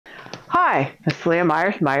Hi, it's Leah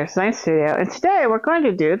Myers, Myers Design Studio, and today we're going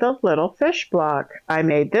to do the little fish block. I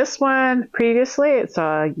made this one previously. It's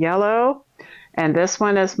a yellow, and this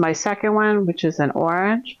one is my second one, which is an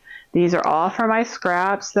orange. These are all from my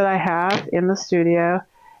scraps that I have in the studio,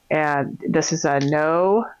 and this is a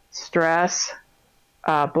no stress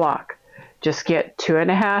block. Just get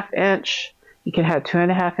 2.5 inch. You can have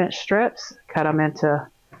 2.5 inch strips, cut them into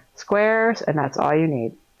squares, and that's all you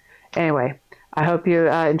need. Anyway, I hope you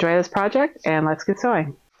enjoy this project, and let's get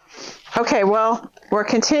sewing. Okay, well, we're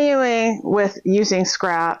continuing with using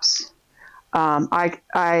scraps. I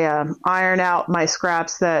iron out my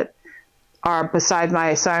scraps that are beside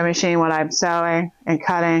my sewing machine when I'm sewing and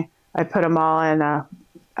cutting. I put them all in a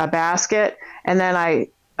basket, and then I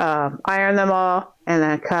iron them all and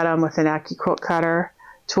then cut them with an Quilt cutter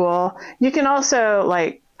tool. You can also,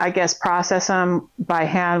 like, I guess, process them by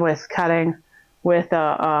hand with cutting with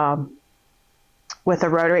a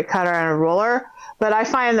rotary cutter and a ruler, but I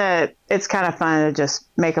find that it's kind of fun to just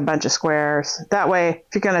make a bunch of squares. That way,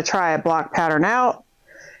 if you're going to try a block pattern out,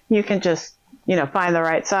 you can just, find the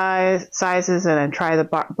right sizes and then try the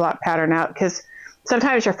block pattern out, because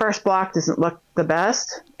sometimes your first block doesn't look the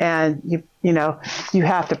best, and you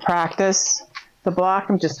have to practice the block.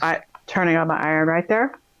 I'm just turning on my iron right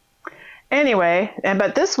there. Anyway,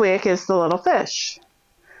 but this week is the little fish.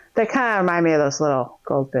 They kind of remind me of those little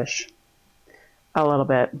goldfish a little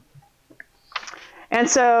bit. And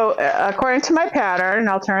so according to my pattern,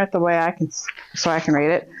 I'll turn it the way I can so I can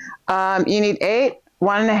read it. You need 8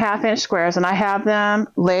 1.5 inch squares, and I have them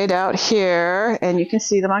laid out here, and you can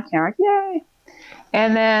see them on camera. Yay!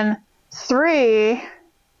 And then 3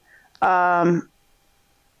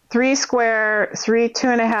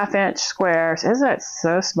 2.5 inch squares. Isn't that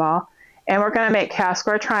so small? And we're going to make half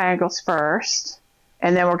square triangles first,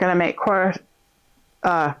 and then we're going to make quarter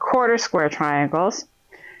square triangles.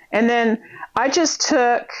 And then I just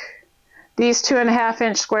took these 2.5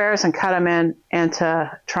 inch squares and cut them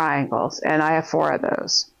into triangles, and I have 4 of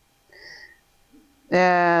those.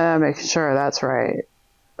 And I'm making sure that's right.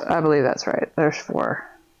 I believe that's right. There's 4.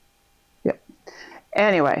 Yep.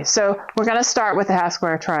 Anyway, so we're going to start with the half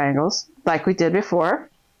square triangles like we did before.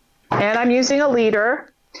 And I'm using a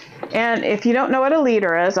leader. And if you don't know what a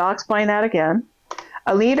leader is, I'll explain that again.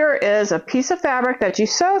 A leader is a piece of fabric that you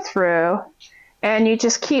sew through, and you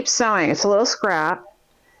just keep sewing. It's a little scrap,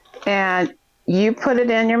 and you put it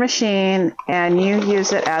in your machine, and you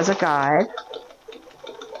use it as a guide.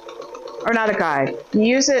 Or not a guide. You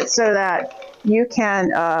use it so that you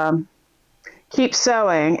can keep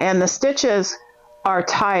sewing, and the stitches are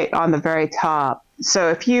tight on the very top. So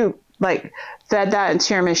if you fed that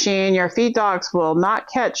into your machine, your feed dogs will not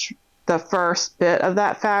catch the first bit of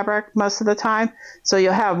that fabric most of the time, so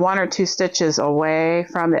you'll have 1 or 2 stitches away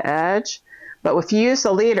from the edge. But if you use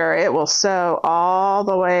the leader, it will sew all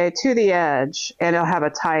the way to the edge, and it'll have a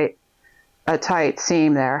tight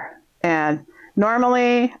seam there. And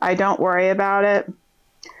normally I don't worry about it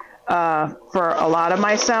for a lot of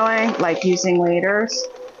my sewing, like using leaders,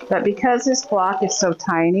 but because this block is so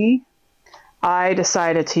tiny, I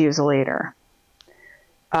decided to use a leader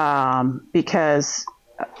because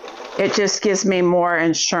it just gives me more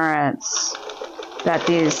insurance that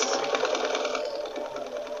these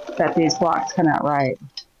blocks come out right.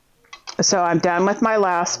 So I'm done with my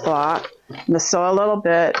last block. I'm going to sew a little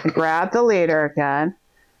bit, grab the leader again,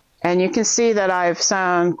 and you can see that I've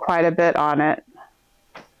sewn quite a bit on it.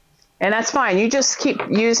 And that's fine. You just keep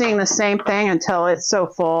using the same thing until it's so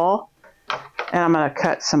full. And I'm going to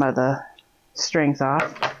cut some of the strings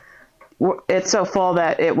off. It's so full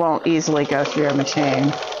that it won't easily go through your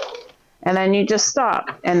machine. And then you just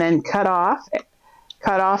stop and then cut off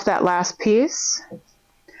that last piece.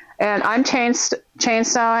 And I'm chain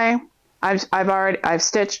sewing. I've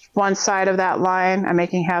stitched one side of that line. I'm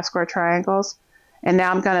making half square triangles, and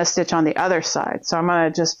now I'm going to stitch on the other side. So I'm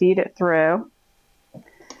going to just feed it through.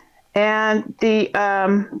 And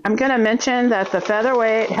I'm going to mention that the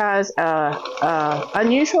featherweight has a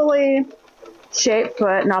unusually shaped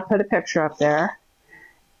foot, and I'll put a picture up there.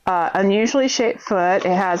 Unusually shaped foot.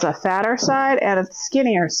 It has a fatter side and a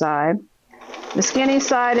skinnier side. The skinny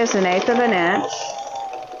side is 1/8 of an inch.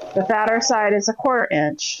 The fatter side is 1/4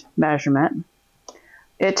 inch measurement.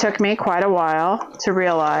 It took me quite a while to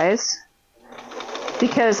realize,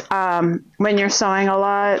 because when you're sewing a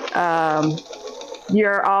lot,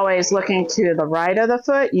 you're always looking to the right of the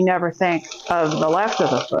foot. You never think of the left of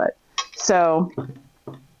the foot. So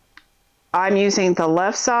I'm using the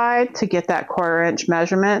left side to get that 1/4 inch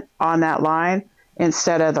measurement on that line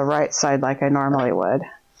instead of the right side like I normally would.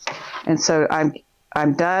 And so I'm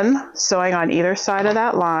done sewing on either side of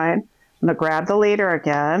that line. I'm going to grab the leader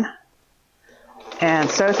again, and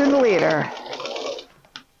sew through the leader.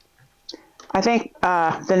 I think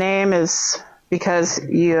the name is because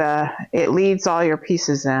it leads all your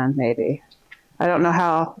pieces in, maybe. I don't know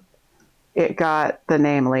how it got the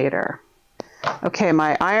name leader. Okay,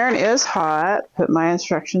 my iron is hot. Put my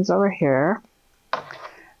instructions over here.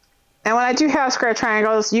 And when I do half square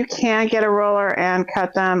triangles, you can get a ruler and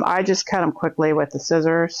cut them. I just cut them quickly with the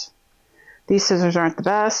scissors. These scissors aren't the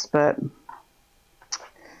best, but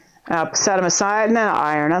I'll set them aside and then I'll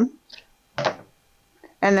iron them.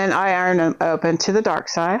 And then I iron them open to the dark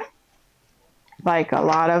side, like a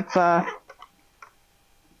lot of,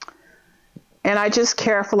 and I just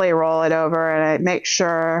carefully roll it over and I make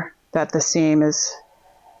sure that the seam is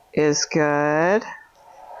good.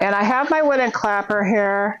 And I have my wooden clapper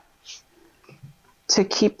here to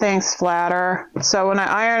keep things flatter. So when I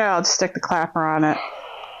iron it, I'll just stick the clapper on it.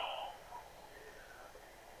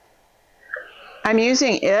 I'm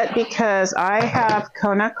using it because I have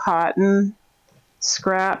Kona cotton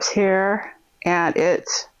scraps here, and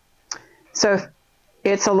it's a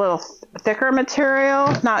little thicker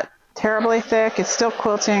material, not terribly thick. It's still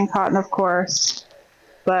quilting cotton, of course,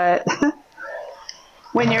 but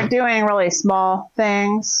when you're doing really small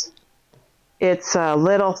things, it's a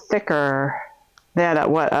little thicker than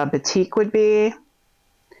what a batik would be.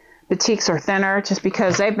 Batiks are thinner just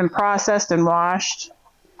because they've been processed and washed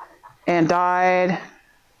and dyed,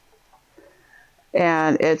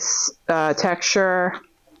 and its texture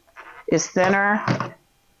is thinner.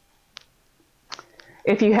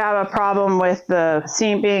 If you have a problem with the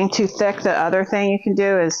seam being too thick, the other thing you can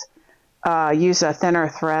do is use a thinner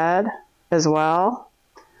thread as well.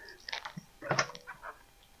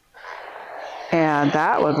 And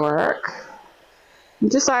that would work.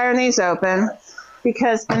 Just iron these open,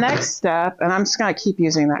 because the next step, and I'm just going to keep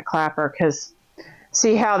using that clapper because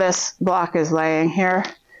see how this block is laying here?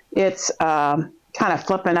 It's kind of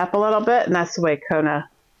flipping up a little bit, and that's the way Kona,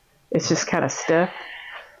 it's just kind of stiff.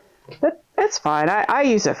 But it's fine. I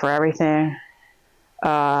use it for everything.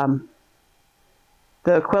 The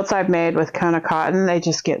quilts I've made with Kona cotton, they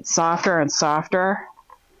just get softer and softer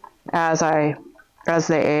as they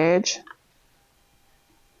age.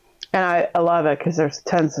 And I love it because there's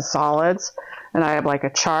tons of solids. And I have like a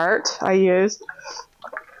chart I use,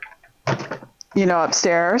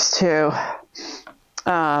 upstairs to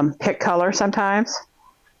pick color sometimes.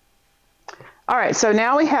 All right, so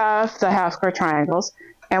now we have the half square triangles,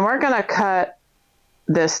 and we're going to cut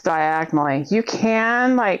this diagonally. You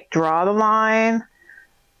can draw the line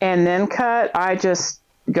and then cut. I just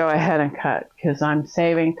go ahead and cut because I'm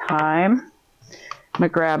saving time. I'm going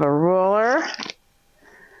to grab a ruler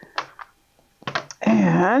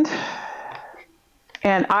and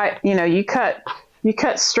you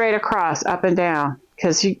cut straight across, up and down,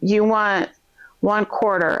 because you want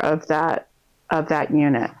 1/4 of that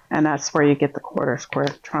unit, and that's where you get the quarter square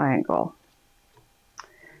triangle.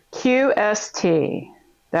 QST,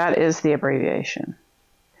 that is the abbreviation.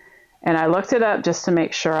 And I looked it up just to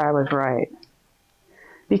make sure I was right,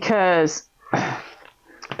 because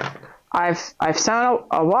I've sewn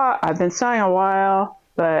a while. I've been sewing a while,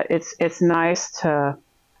 but it's nice to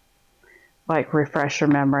refresh your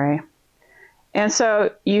memory. And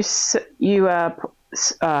so you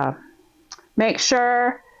make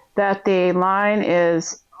sure that the line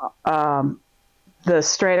is the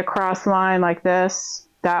straight across line like this.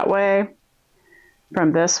 That way,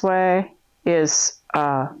 from this way, is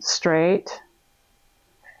straight.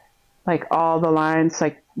 Like all the lines,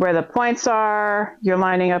 like where the points are, you're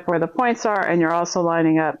lining up where the points are, and you're also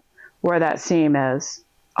lining up where that seam is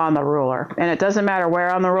on the ruler. And it doesn't matter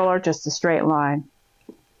where on the ruler, just a straight line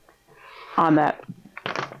on that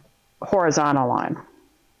horizontal line.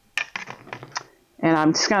 And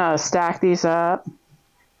I'm just going to stack these up.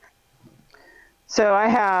 So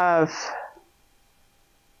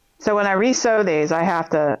when I resew these, I have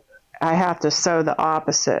to sew the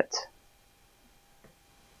opposite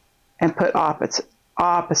and put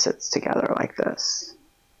opposites together like this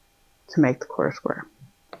to make the quarter square.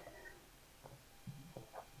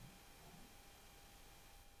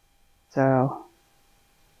 So,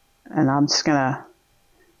 and I'm just gonna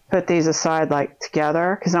put these aside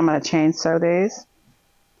together because I'm gonna chain sew these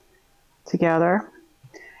together.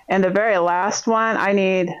 And the very last one, I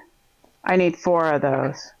need 4 of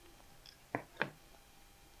those.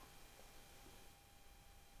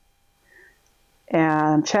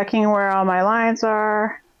 And checking where all my lines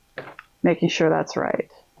are, making sure that's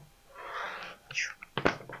right.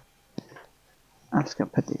 I'm just gonna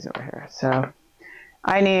put these over here. So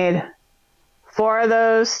I need 4 of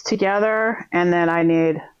those together, and then I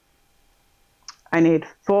need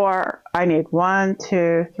 1,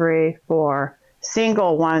 2, 3, 4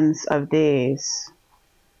 single ones of these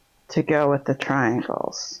to go with the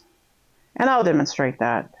triangles. And I'll demonstrate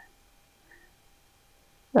that.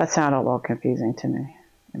 That sounded a little confusing to me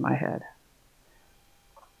in my head.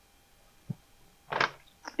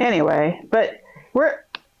 Anyway, but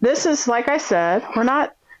this is, like I said, we're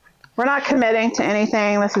not committing to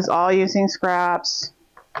anything. This is all using scraps.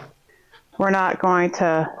 We're not going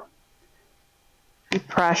to be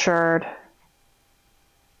pressured.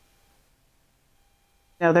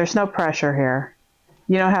 No, there's no pressure here.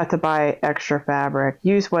 You don't have to buy extra fabric.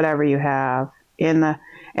 Use whatever you have and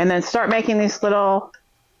then start making these little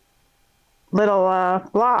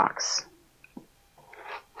blocks.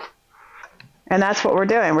 And that's what we're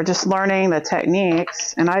doing. We're just learning the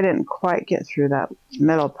techniques. And I didn't quite get through that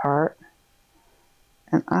middle part.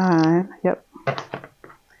 And yep.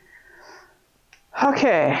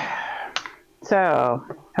 Okay. So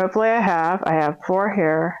hopefully I have 4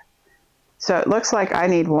 here. So it looks like I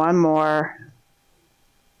need one more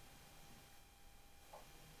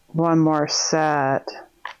set.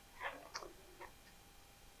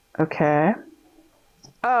 Okay.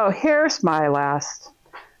 Oh, here's my last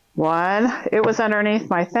one. It was underneath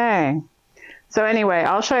my thing. So anyway,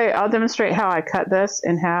 I'll demonstrate how I cut this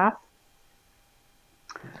in half.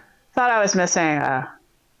 Thought I was missing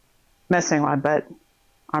one, but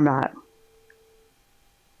I'm not.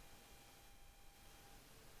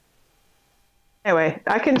 Anyway,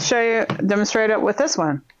 I can demonstrate it with this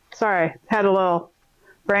one. Sorry, had a little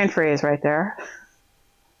brain freeze right there.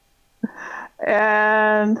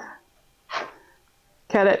 And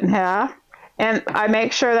cut it in half. And I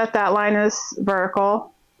make sure that line is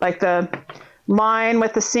vertical, like the line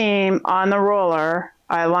with the seam on the roller.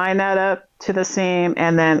 I line that up to the seam,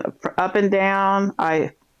 and then up and down,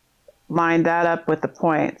 I line that up with the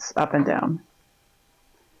points up and down.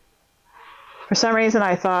 For some reason,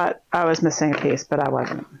 I thought I was missing a piece, but I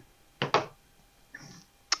wasn't.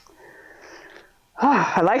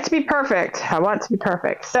 Oh, I like to be perfect. I want to be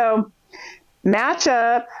perfect. So match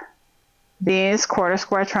up these quarter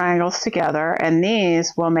square triangles together, and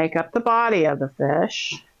these will make up the body of the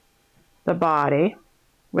fish. The body,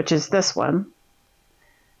 which is this one.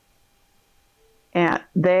 And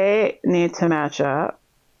they need to match up,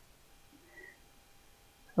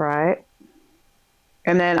 right?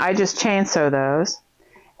 And then I just chain sew those.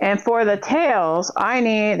 And for the tails, I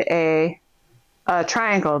need a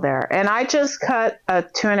triangle there. And I just cut a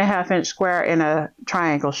 2.5-inch square in a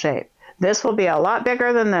triangle shape. This will be a lot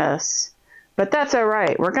bigger than this, but that's all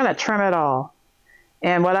right. We're going to trim it all.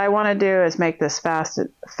 And what I want to do is make this a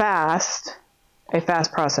fast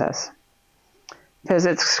process. Because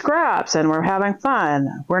it's scraps and we're having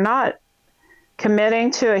fun. We're not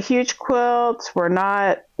committing to a huge quilt.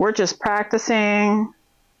 We're just practicing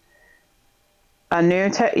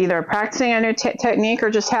either practicing a new technique or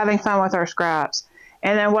just having fun with our scraps.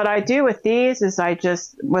 And then what I do with these is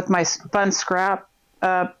with my fun scrap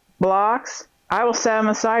blocks, I will set them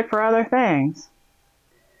aside for other things.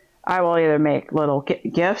 I will either make little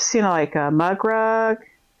gifts, like a mug rug,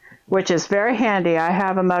 which is very handy. I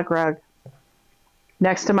have a mug rug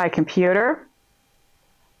next to my computer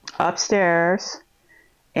upstairs,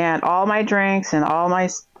 and all my drinks and all my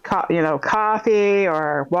coffee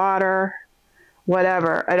or water,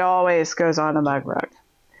 whatever, it always goes on the mug rug.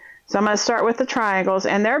 So I'm going to start with the triangles,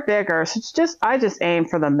 and they're bigger, so I just aim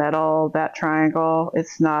for the middle of that triangle.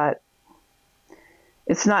 It's not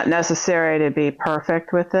necessary to be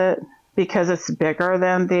perfect with it because it's bigger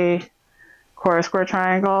than the quarter square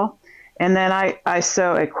triangle. And then I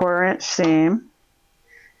sew a 1/4-inch seam.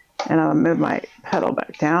 And I'll move my pedal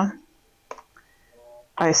back down.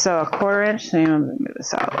 I sew a 1/4-inch seam. I'm going to move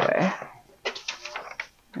this out of the way.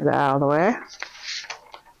 Move that out of the way.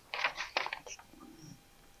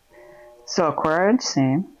 Sew a 1/4-inch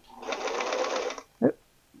seam.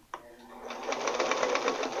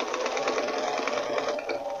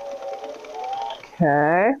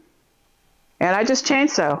 Okay. And I just chain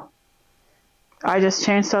sew.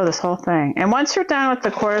 This whole thing. And once you're done with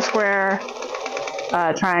the quarter square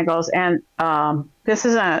triangles, and this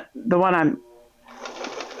isn't the one I'm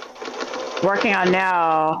working on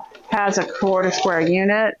now, has a quarter square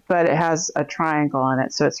unit, but it has a triangle in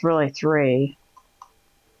it, so it's really 3.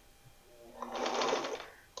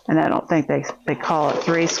 And I don't think they call it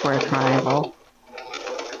 3 square triangle.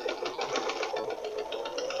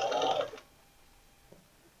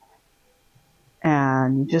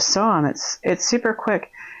 And you just sew them. It's super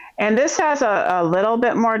quick. And this has a little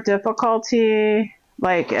bit more difficulty,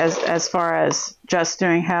 like as far as just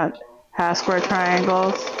doing half square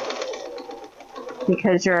triangles,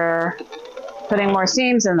 because you're putting more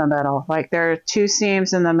seams in the middle. Like there are 2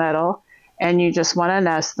 seams in the middle, and you just want to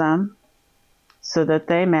nest them so that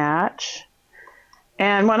they match.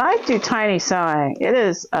 And when I do tiny sewing, it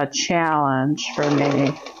is a challenge for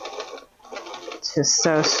me to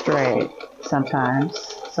sew straight sometimes.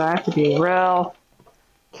 So I have to be real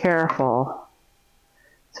careful.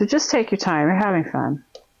 So just take your time. You're having fun.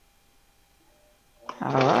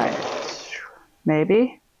 All right.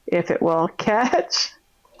 Maybe, if it will catch.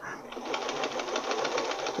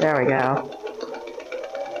 There we go.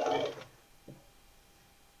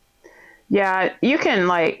 Yeah, you can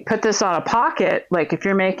like put this on a pocket. Like if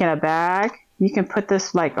you're making a bag, you can put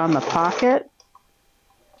this like on the pocket,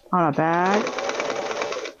 on a bag,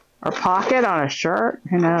 or pocket on a shirt.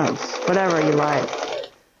 Who knows? Whatever you like.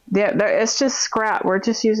 It's just scrap. We're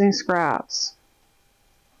just using scraps.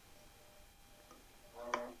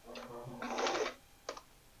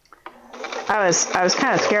 I was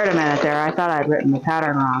kind of scared a minute there. I thought I'd written the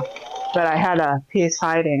pattern wrong. But I had a piece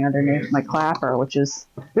hiding underneath my clapper, which is,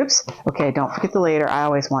 oops, okay, don't forget the leader. I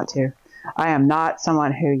always want to. I am not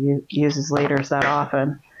someone who uses leaders that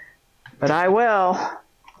often, but I will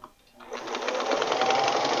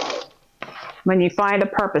when you find a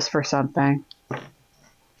purpose for something.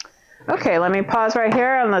 Okay, let me pause right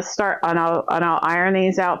here and let's start, and I'll iron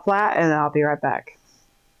these out flat and I'll be right back.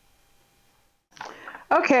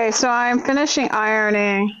 Okay, so I'm finishing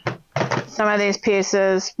ironing some of these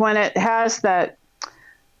pieces. When it has that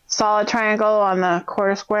solid triangle on the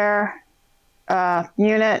quarter square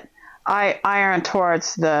unit, I iron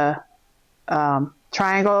towards the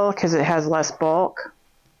triangle because it has less bulk.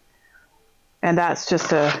 And that's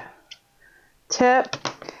just a tip.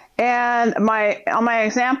 And on my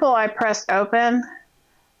example, I pressed open,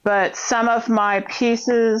 but some of my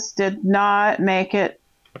pieces did not make it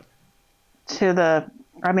to the,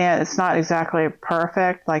 I mean, it's not exactly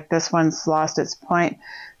perfect. Like this one's lost its point.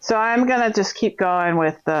 So I'm going to just keep going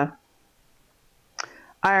with the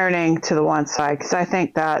ironing to the one side because I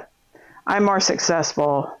think that I'm more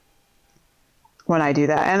successful when I do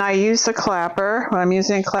that. And I use the clapper. When I'm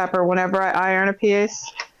using a clapper, whenever I iron a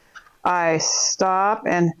piece, I stop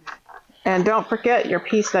and don't forget your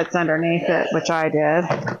piece that's underneath it, which I did.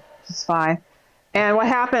 It's fine. And what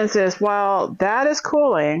happens is while that is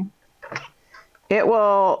cooling, it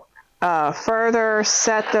will further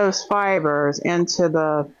set those fibers into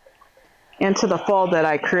the fold that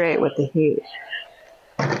I create with the heat.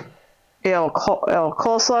 It'll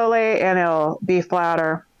cool slowly and it'll be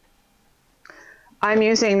flatter. I'm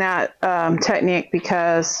using that technique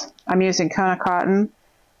because I'm using Kona cotton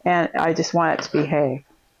and I just want it to behave.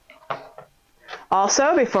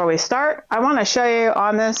 Also, before we start, I want to show you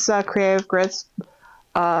on this Creative Grids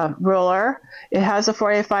ruler, it has a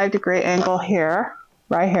 45-degree angle here,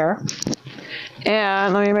 right here.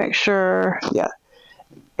 And let me make sure, yeah,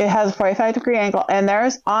 it has a 45-degree angle. And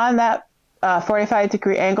there's on that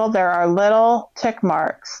 45-degree angle, there are little tick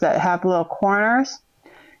marks that have little corners.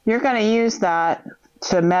 You're going to use that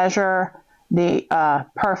to measure the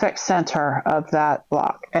perfect center of that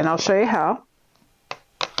block. And I'll show you how.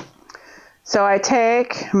 So I'm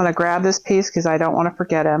going to grab this piece because I don't want to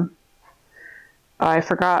forget him. I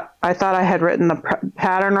thought I had written the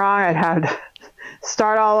pattern wrong. I'd had to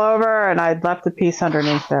start all over and I'd left the piece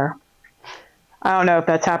underneath there. I don't know if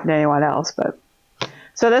that's happened to anyone else, but.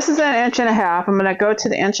 So this is 1.5 inches. I'm going to go to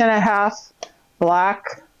the 1.5 inch black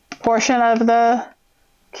portion of the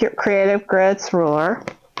Creative Grids ruler.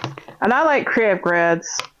 And I like Creative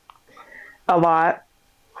Grids a lot.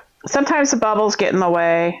 Sometimes the bubbles get in the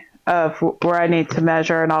way of where I need to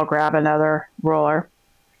measure and I'll grab another ruler.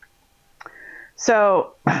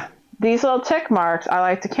 So these little tick marks I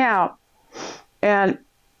like to count, and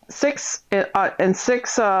six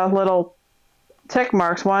little tick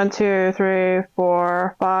marks, 1, 2, 3,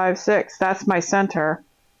 4, 5, 6, that's my center.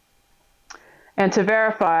 And to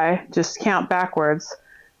verify, just count backwards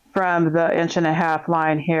from the 1.5 inch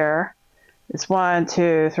line here. It's 1,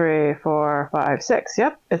 2, 3, 4, 5, 6.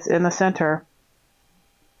 Yep, it's in the center.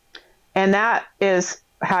 And that is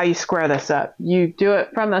how you square this up. You do it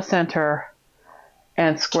from the center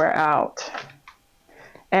and square out.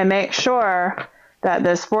 And make sure that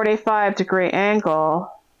this 45-degree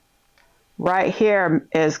angle right here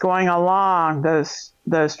is going along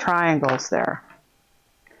those triangles there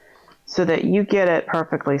so that you get it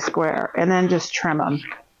perfectly square. And then just trim them.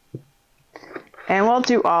 And we'll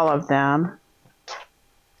do all of them.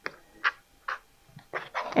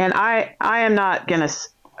 And I am not going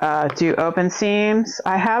to do open seams.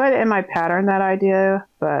 I have it in my pattern that I do,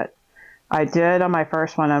 but I did on my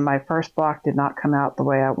first one, and my first block did not come out the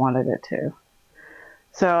way I wanted it to.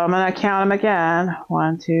 So I'm going to count them again.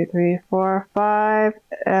 1, 2, 3, 4, 5,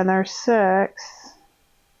 and there's 6.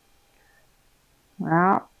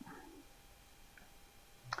 Well,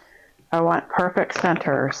 I want perfect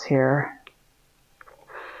centers here.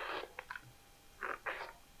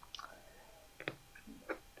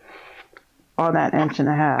 On that 1.5 inches.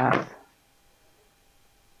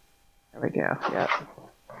 There we go, yep.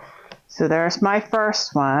 So there's my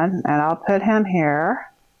first one, and I'll put him here.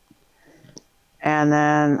 And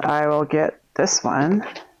then I will get this one.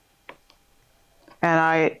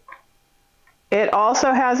 And it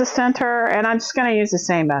also has a center, and I'm just going to use the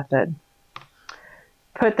same method.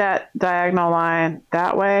 Put that diagonal line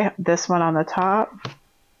that way, this one on the top.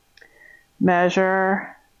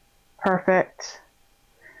 Measure, perfect.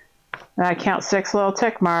 And I count 6 little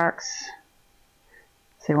tick marks.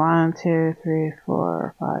 See, 1, 2, 3,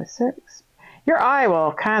 4, 5, 6. Your eye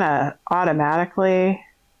will kind of automatically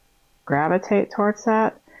gravitate towards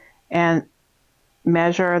that and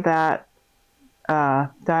measure that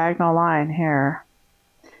diagonal line here.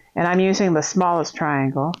 And I'm using the smallest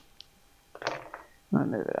triangle. I'm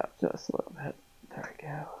going to move it up just a little bit. There we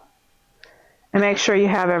go. And make sure you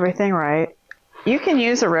have everything right. You can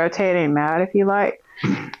use a rotating mat if you like,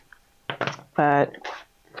 but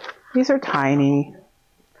these are tiny.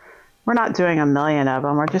 We're not doing a million of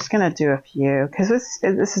them. We're just going to do a few because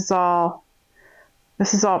this is all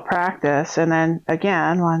practice. And then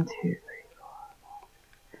again, 1, 2, 3, 4,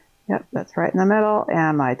 5. Yep, that's right in the middle,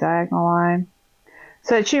 and my diagonal line.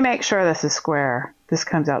 So that you make sure this is square. This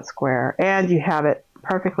comes out square, and you have it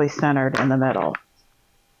perfectly centered in the middle.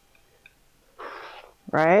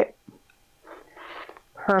 Right?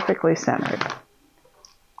 Perfectly centered.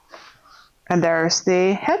 And there's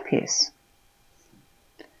the headpiece.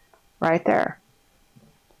 Right there.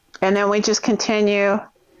 And then we just continue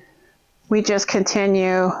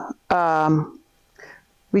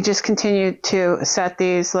to set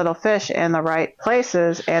these little fish in the right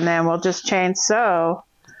places, and then we'll just chain sew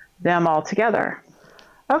them all together.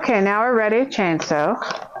 Okay, now we're ready to chain sew.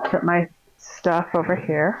 Put my stuff over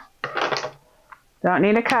here. Don't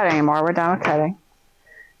need to cut anymore. We're done with cutting.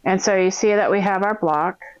 And so you see that we have our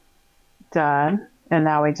block done, and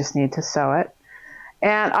now we just need to sew it.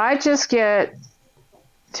 And I just get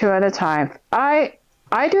 2 at a time. I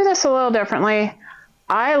do this a little differently.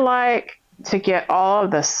 I like to get all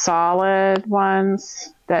of the solid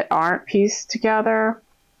ones that aren't pieced together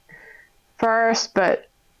first, I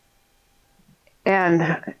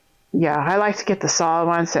like to get the solid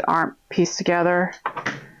ones that aren't pieced together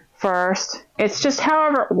first. It's just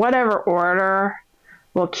whatever order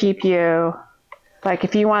will keep you, like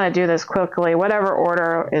if you want to do this quickly, whatever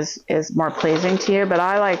order is more pleasing to you. But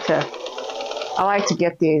I like to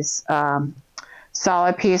get these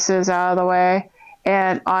solid pieces out of the way.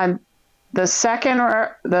 And on the second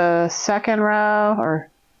row or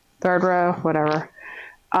third row, whatever,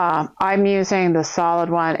 I'm using the solid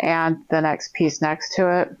one and the next piece next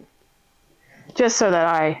to it, just so that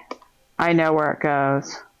I know where it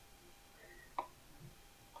goes.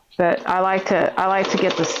 But I like to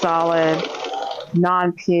get the solid,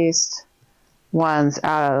 non-pieced ones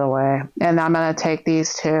out of the way. And I'm going to take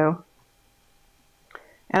these two.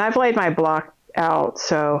 And I've laid my block out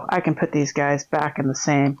so I can put these guys back in the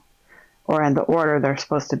same, or in the order they're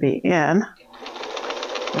supposed to be in,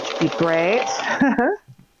 which would be great.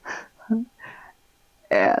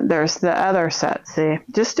 And there's the other set. See,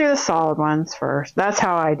 just do the solid ones first. That's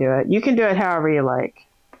how I do it. You can do it however you like.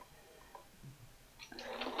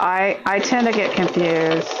 I tend to get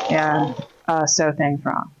confused and sew things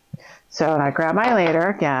wrong. So I grab my leader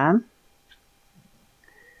again.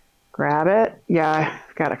 Grab it. Yeah,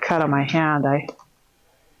 I've got a cut on my hand. I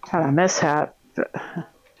had a mishap.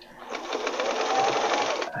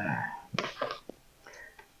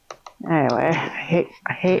 Anyway,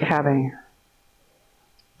 I hate having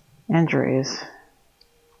injuries.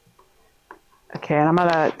 Okay, and I'm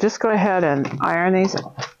gonna just go ahead and iron these.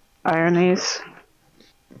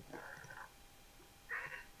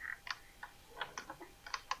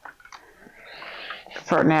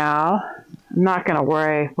 For now. I'm not going to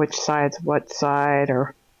worry which side's what side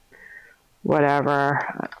or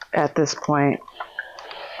whatever at this point.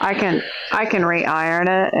 I can re-iron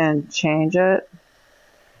it and change it,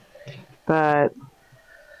 but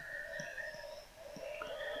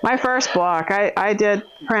my first block I did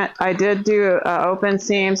do open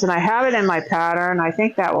seams, and I have it in my pattern. I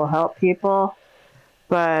think that will help people,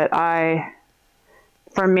 but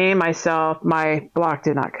for me myself, my block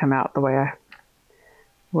did not come out the way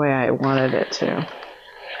I wanted it to.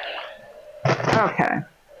 Okay.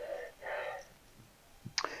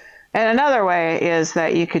 And another way is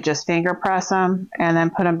that you could just finger press them and then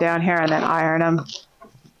put them down here and then iron them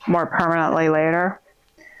more permanently later.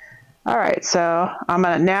 All right, so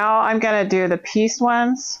now I'm gonna do the piece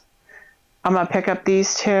ones. I'm gonna pick up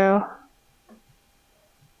these two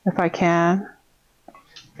if I can,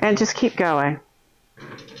 and just keep going.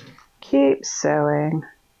 Keep sewing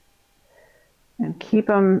and keep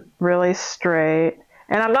them really straight.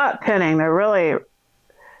 And I'm not pinning, they're really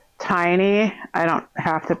tiny. I don't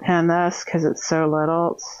have to pin this because it's so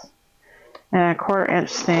little. It's and a 1/4 inch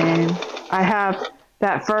seam. I have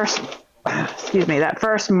that first, excuse me, that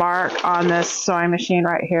first mark on this sewing machine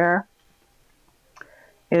right here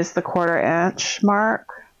is the 1/4 inch mark.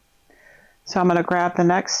 So I'm going to grab the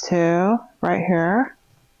next two right here.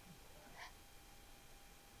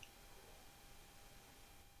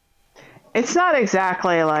 It's not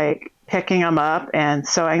exactly like picking them up and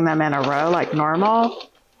sewing them in a row like normal.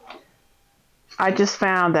 I just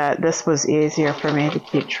found that this was easier for me to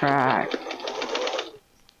keep track.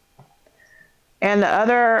 And the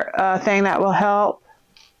other thing that will help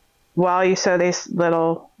while you sew these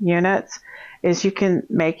little units is you can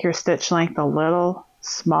make your stitch length a little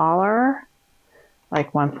smaller,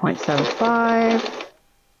 like 1.75.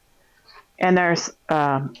 And there's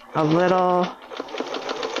a little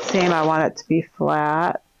seam I want it to be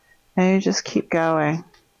flat, and you just keep going,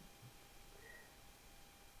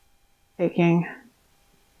 taking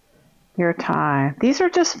your time. These are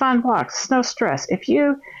just fun blocks, no stress. If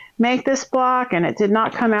you make this block and it did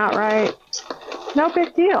not come out right, no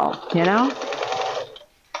big deal, you know.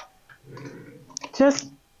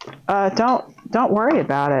 Just don't worry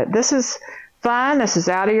about it. This is fun. This is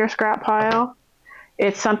out of your scrap pile.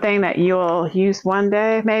 It's something that you'll use one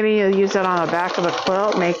day. Maybe you'll use it on the back of a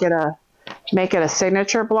quilt, make it a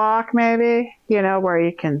signature block, maybe, you know, where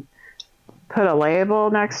you can put a label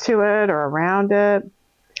next to it or around it.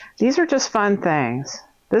 These are just fun things.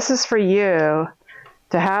 This is for you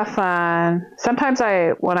to have fun. Sometimes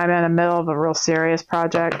when I'm in the middle of a real serious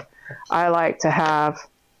project, I like to have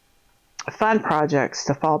fun projects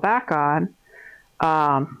to fall back on,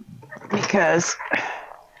 because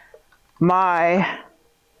my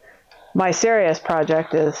serious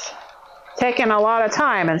project is taking a lot of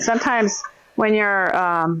time, and sometimes when you're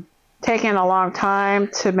taking a long time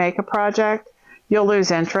to make a project, you'll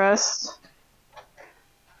lose interest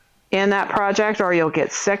in that project, or you'll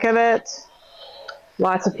get sick of it.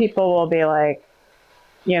 Lots of people will be like,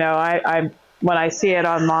 you know, when I see it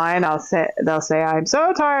online, they'll say I'm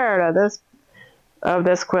so tired of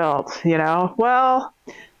this quilt, you know. Well,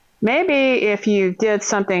 maybe if you did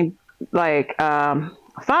something like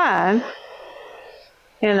fun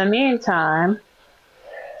in the meantime,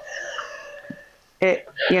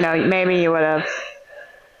 you know, maybe you would have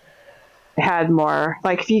had more,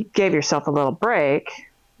 like if you gave yourself a little break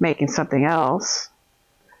making something else.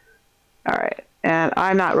 All right, and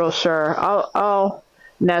I'm not real sure. I'll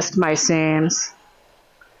nest my seams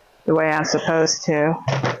the way I'm supposed to.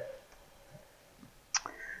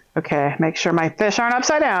 Okay, make sure my fish aren't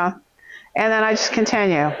upside down, and then I just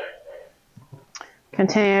continue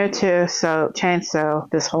to chain sew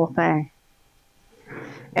this whole thing.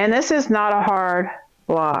 And this is not a hard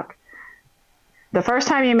block. The first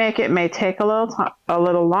time you make it may take a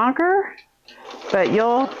little longer, but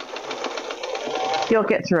you'll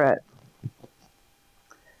get through it.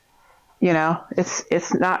 You know, it's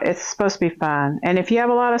supposed to be fun. And if you have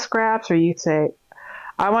a lot of scraps, or you say,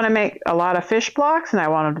 I want to make a lot of fish blocks and I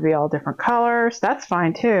want them to be all different colors, that's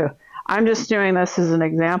fine too. I'm just doing this as an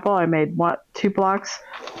example. I made two blocks,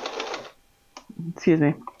 two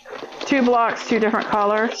different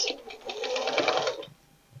colors.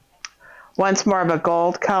 One's more of a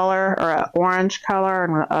gold color or an orange color,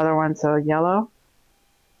 and the other one's a yellow.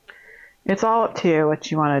 It's all up to you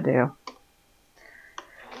what you want to do.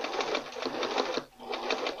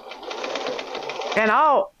 And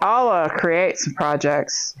I'll create some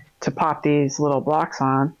projects to pop these little blocks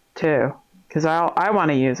on too, because I want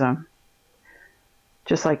to use them.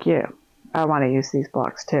 Just like you, I want to use these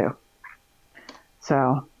blocks too.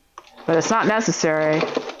 So, but it's not necessary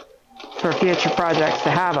for future projects to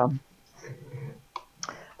have them.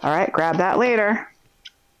 All right, grab that later.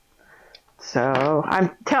 So I'm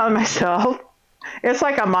telling myself, it's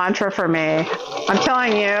like a mantra for me. I'm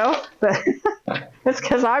telling you, but it's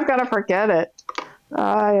because I'm going to forget it.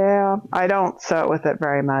 Yeah, I don't sew with it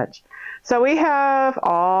very much. So we have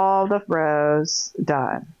all the rows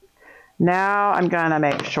done. Now I'm going to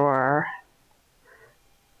make sure.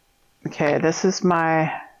 Okay, this is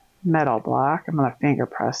my metal block. I'm going to finger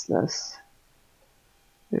press this.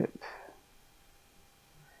 Oops.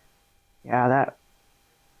 Yeah,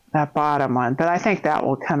 that bottom one, but I think that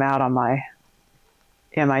will come out on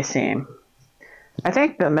in my seam. I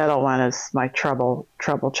think the middle one is my trouble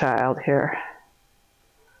child here.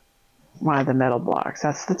 one of the middle blocks.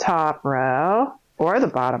 That's the top row or the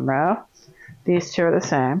bottom row. These two are the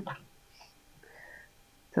same.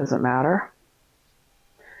 Doesn't matter.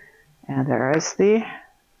 And there is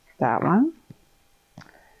that one.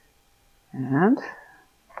 And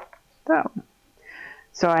that one.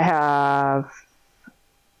 So I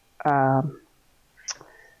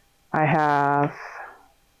have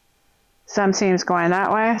some seams going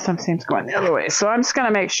that way, some seams going the other way. So I'm just going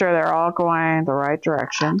to make sure they're all going the right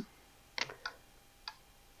direction.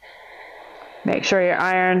 Make sure your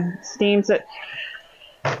iron steams it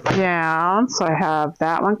down. So I have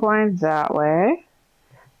that one going that way,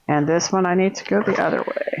 and this one I need to go the other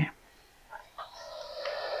way.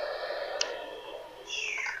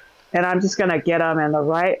 And I'm just going to get them in the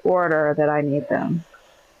right order that I need them.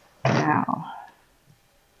 Now.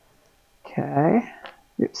 Okay.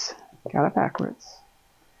 Oops. Got it backwards.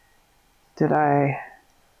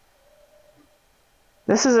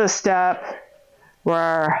 This is a step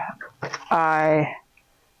where I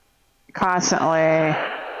constantly,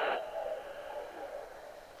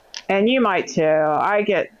 and you might too, I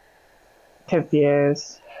get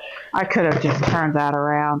confused. I could have just turned that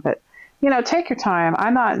around, but take your time.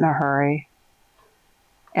 I'm not in a hurry.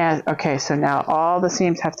 And okay, so now all the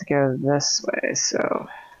seams have to go this way. So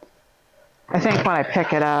I think when I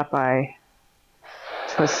pick it up, I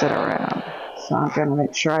twist it around. So I'm going to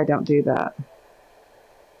make sure I don't do that.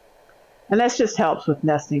 And this just helps with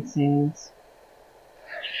nesting seams.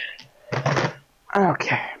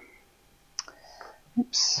 Okay.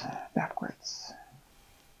 Oops, backwards.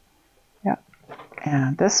 Yep.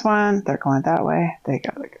 And this one, they're going that way. They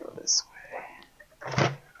got to go this way.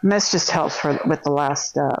 And this just helps with the last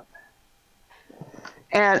step.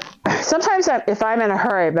 And sometimes if I'm in a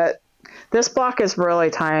hurry, but this block is really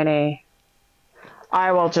tiny,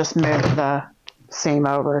 I will just move the seam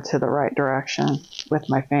over to the right direction with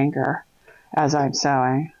my finger as I'm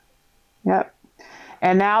sewing. Yep.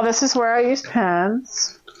 And now this is where I use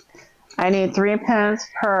pins. I need 3 pins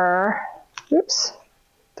per, oops,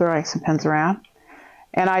 throwing some pins around.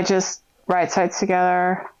 And I just right sides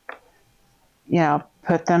together,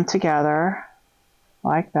 put them together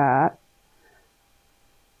like that,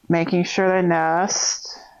 making sure they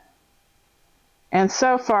nest. And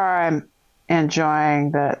so far I'm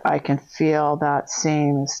enjoying that I can feel that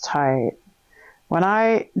seam is tight. When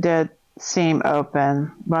I did the seam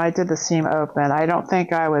open, I don't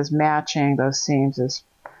think I was matching those seams as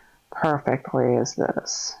perfectly as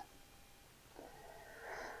this.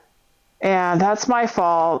 And that's my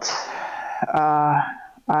fault.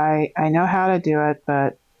 I know how to do it,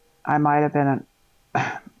 but I might have been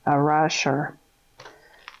a rush or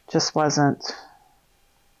just wasn't.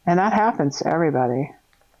 And that happens to everybody.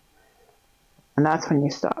 And that's when you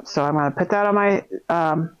stop. So I'm going to put that on my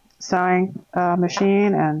sewing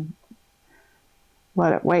machine and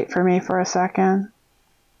let it wait for me for a second.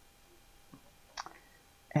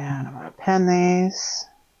 And I'm going to pin these.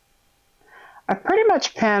 I pretty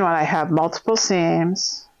much pin when I have multiple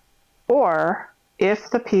seams, or if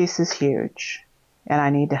the piece is huge and I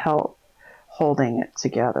need to help holding it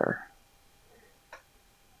together.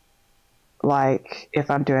 Like if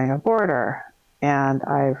I'm doing a border and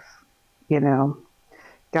I've,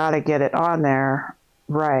 got to get it on there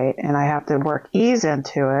right, and I have to work ease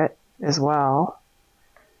into it as well.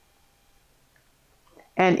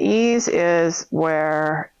 And ease is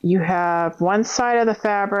where you have one side of the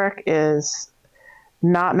fabric is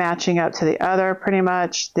not matching up to the other pretty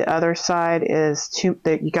much. The other side is you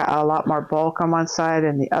got a lot more bulk on one side,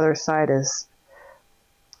 and the other side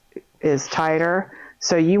is tighter.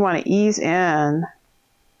 So you want to ease in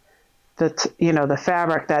the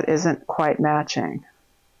fabric that isn't quite matching.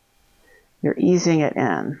 You're easing it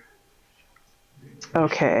in.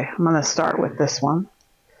 Okay, I'm going to start with this one.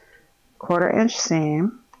 1/4 inch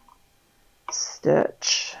seam,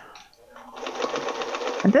 stitch.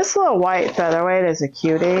 And this little white featherweight is a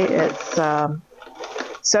cutie. It's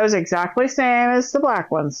sews exactly the same as the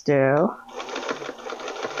black ones do.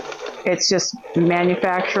 It's just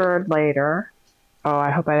manufactured later. Oh,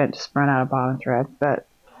 I hope I didn't just run out of bobbin thread, but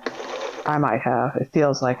I might have. It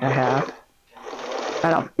feels like I have.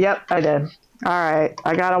 Yep, I did. All right,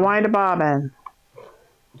 I got to wind a bobbin.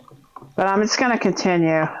 But I'm just going to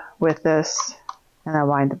continue with this and then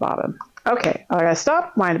wind the bobbin. Okay, I got to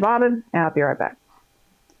stop, wind the bobbin, and I'll be right back.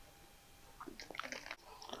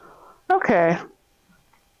 Okay,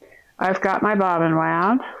 I've got my bobbin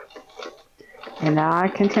wound, and now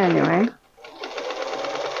I'm continuing.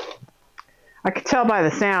 I could tell by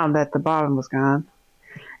the sound that the bobbin was gone.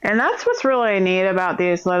 And that's what's really neat about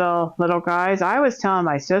these little guys. I was telling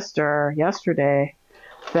my sister yesterday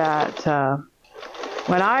that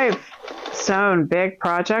when I've sewn big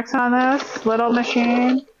projects on this little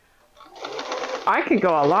machine, I could go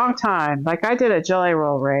a long time. Like I did a jelly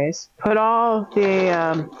roll race, put all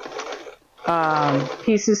the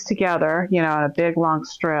pieces together, you know, in a big long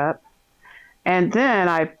strip, and then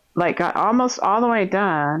I like got almost all the way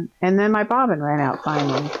done, and then my bobbin ran out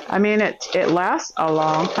finally. I mean, it lasts a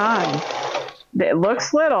long time. It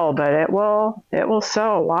looks little, but it will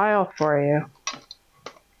sew a while for you.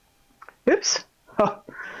 Oops. Oh,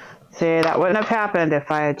 see, that wouldn't have happened if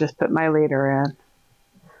I had just put my leader in.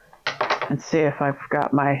 And see if I've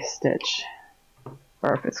got my stitch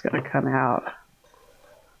or if it's going to come out.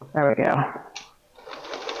 There we go.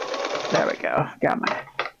 There we go. Got my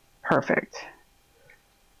perfect.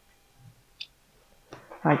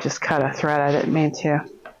 I just cut a thread. I didn't mean to.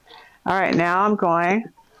 All right, now I'm going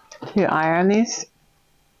to iron these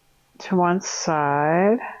to one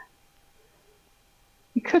side.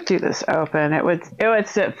 You could do this open. It would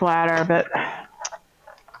sit flatter, but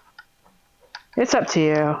it's up to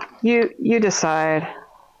you. You decide.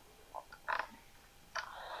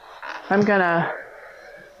 I'm gonna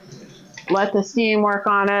let the steam work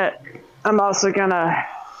on it. I'm also gonna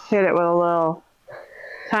hit it with a little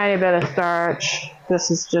tiny bit of starch. This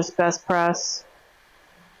is just best press.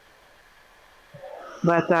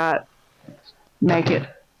 Let that make it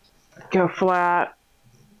go flat.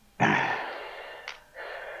 I'm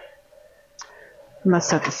gonna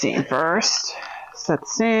set the seam first. Set the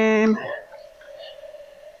seam.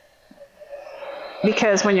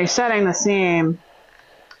 Because when you're setting the seam,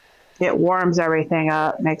 it warms everything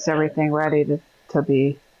up, makes everything ready to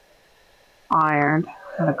be ironed.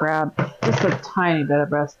 I'm going to grab just a tiny bit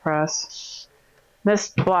of best press. This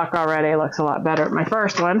block already looks a lot better than my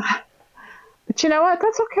first one. But you know what?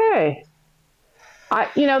 That's okay.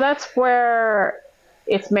 You know, that's where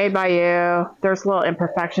it's made by you. There's little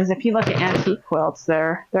imperfections. If you look at antique quilts,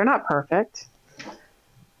 they're not perfect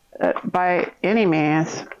by any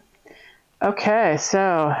means. Okay,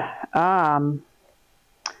 so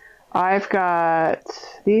I've got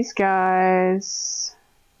these guys.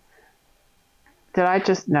 Did I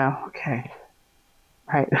just, no, okay.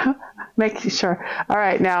 Right, making sure. All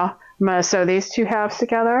right, now I'm gonna sew these two halves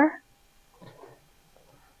together.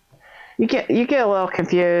 You get a little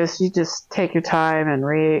confused. You just take your time and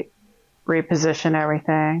reposition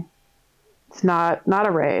everything. It's not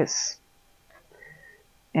a race.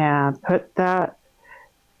 And put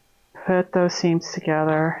those seams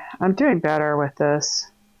together. I'm doing better with this.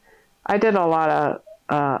 I did a lot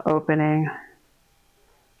of opening,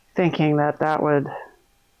 thinking that would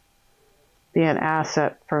be an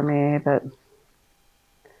asset for me, but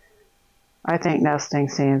I think nesting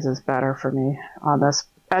seams is better for me on this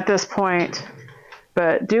at this point.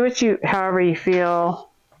 But do however you feel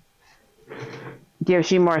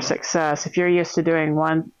gives you more success. If you're used to doing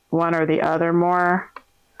one or the other more,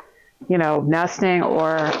 you know, nesting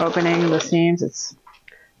or opening the seams,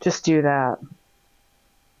 just do that.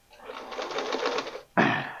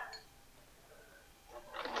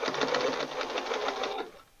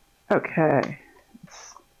 Okay.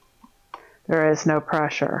 There is no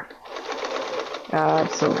pressure.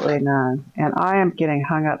 Absolutely none. And I am getting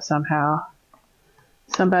hung up somehow.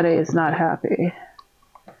 Somebody is not happy.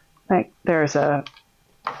 I think there's a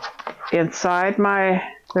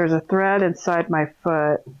thread inside my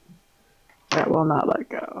foot that will not let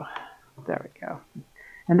go. There we go.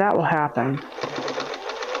 And that will happen.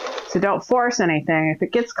 So don't force anything. If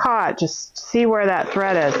it gets caught, just see where that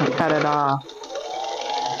thread is and cut it off.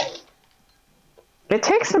 It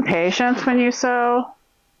takes some patience when you sew.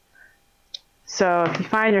 So if you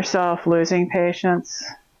find yourself losing patience,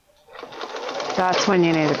 that's when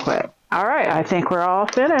you need to quit. All right, I think we're all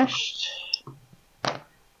finished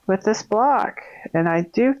with this block. And I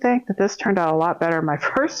do think that this turned out a lot better than my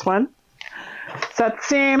first one. Set the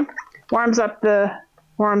seam, warms up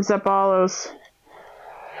all those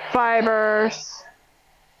fibers.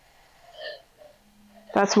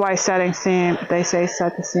 That's why setting seam, they say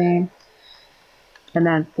set the seam. And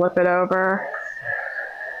then flip it over.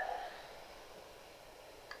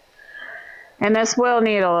 And this will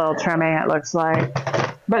need a little trimming, it looks like,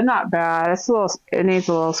 but not bad. It needs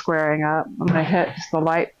a little squaring up. I'm gonna hit just a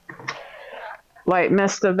light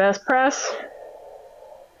mist of best press.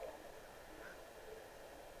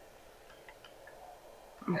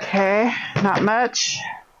 Okay, not much.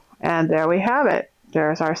 And there we have it.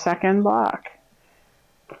 There's our second block.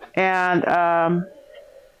 And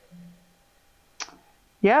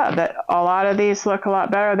yeah, a lot of these look a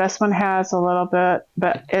lot better. This one has a little bit,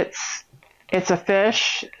 but it's a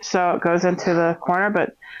fish, so it goes into the corner,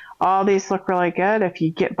 but all these look really good. If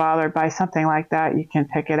you get bothered by something like that, you can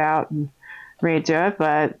pick it out and redo it,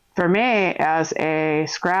 but for me, as a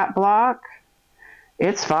scrap block,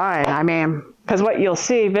 it's fine. I mean, because what you'll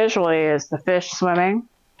see visually is the fish swimming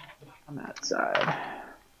on that side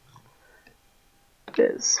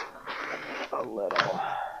is a little,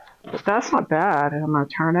 but that's not bad. I'm going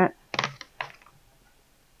to turn it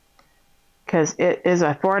because it is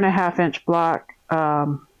a 4.5 inch block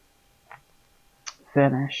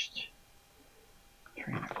finished.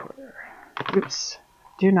 3.25. Oops,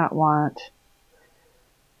 do not want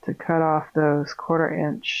to cut off those 1/4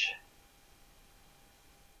 inch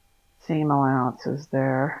seam allowances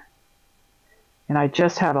there. And I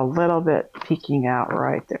just have a little bit peeking out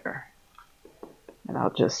right there. And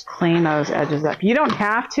I'll just clean those edges up. You don't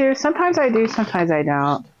have to. Sometimes I do, sometimes I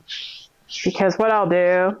don't. Because what I'll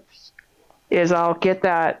do is I'll get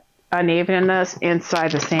that unevenness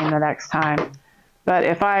inside the seam the next time. But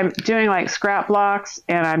if I'm doing like scrap blocks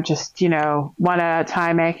and I'm just, you know, one at a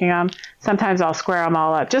time making them, sometimes I'll square them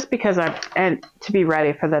all up just because and to be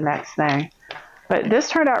ready for the next thing. But this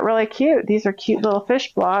turned out really cute. These are cute little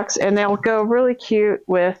fish blocks, and they'll go really cute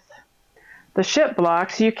with the ship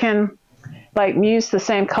blocks. You can like use the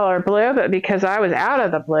same color blue, but because I was out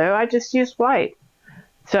of the blue, I just used white.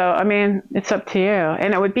 So, I mean, it's up to you.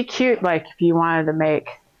 And it would be cute like if you wanted to make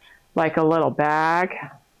like a little bag,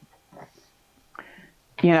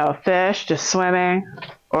 you know, a fish just swimming,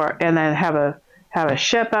 and then have a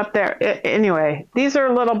ship up there. Anyway, these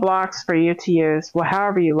are little blocks for you to use, well,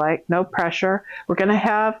 however you like, no pressure. We're going to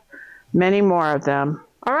have many more of them.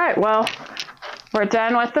 All right, well, we're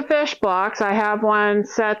done with the fish blocks. I have one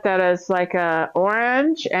set that is like a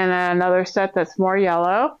orange and then another set that's more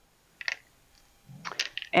yellow.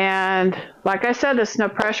 And like I said, there's no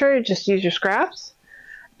pressure. You just use your scraps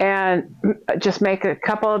and just make a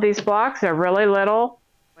couple of these blocks. They're really little.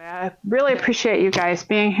 I really appreciate you guys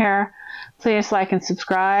being here. Please like and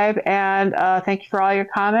subscribe, and thank you for all your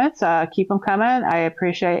comments. Keep them coming. I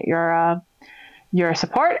appreciate your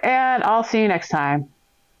support, and I'll see you next time.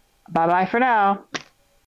 Bye-bye for now.